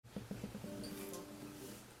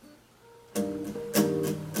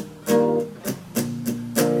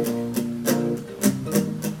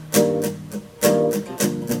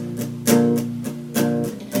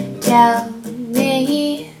tell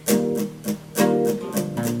me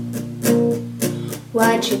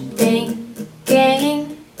what you're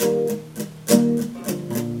thinking.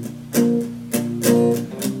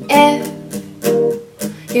 If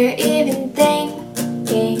you're even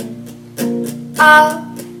thinking of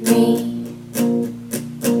me,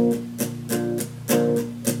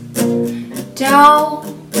 don't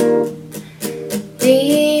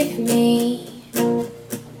leave me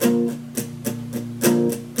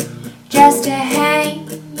just a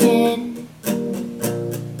hanging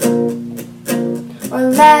or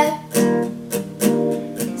left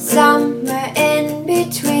somewhere in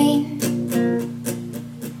between.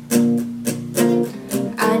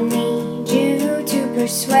 I need you to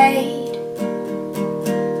persuade,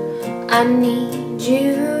 I need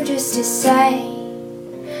you just to say,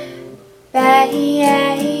 baby,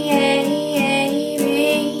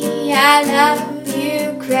 I love you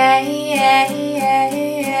crazy.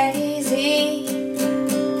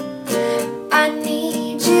 I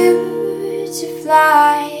need you to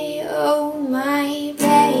fly, oh my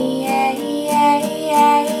baby.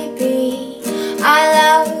 I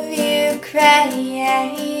love you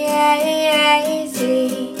crazy.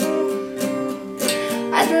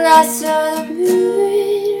 I'd lasso the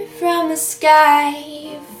moon from the sky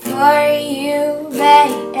for you,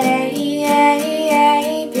 baby.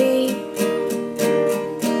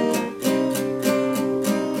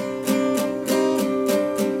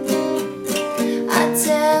 I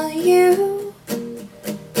tell you,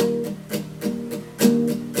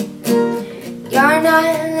 you're not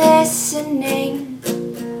listening.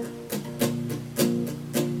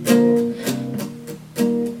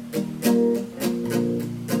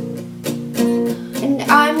 And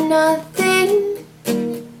I'm nothing,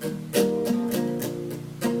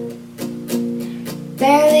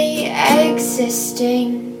 barely existing,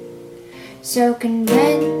 so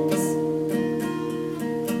convinced.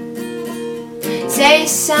 Say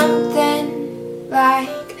something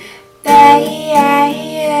like, baby,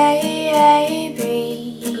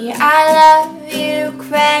 I love you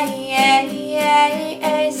crazy.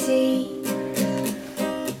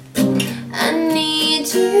 I need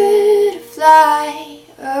you to fly,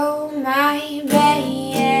 oh my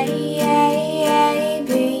baby.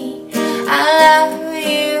 I love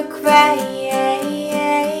you crazy.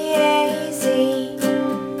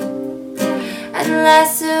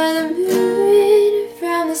 Unless the moon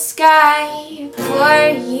from the sky for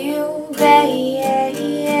you, baby.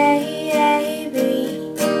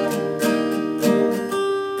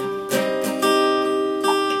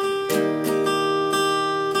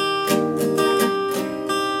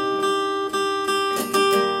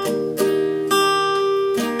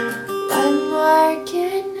 What more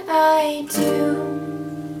can I do?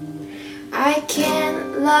 I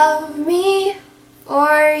can't love me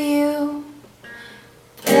or you,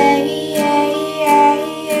 baby.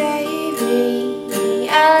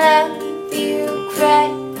 I love you crazy.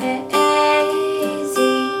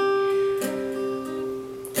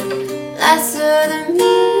 Lasso the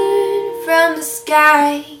moon from the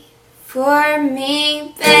sky for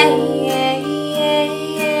me, baby.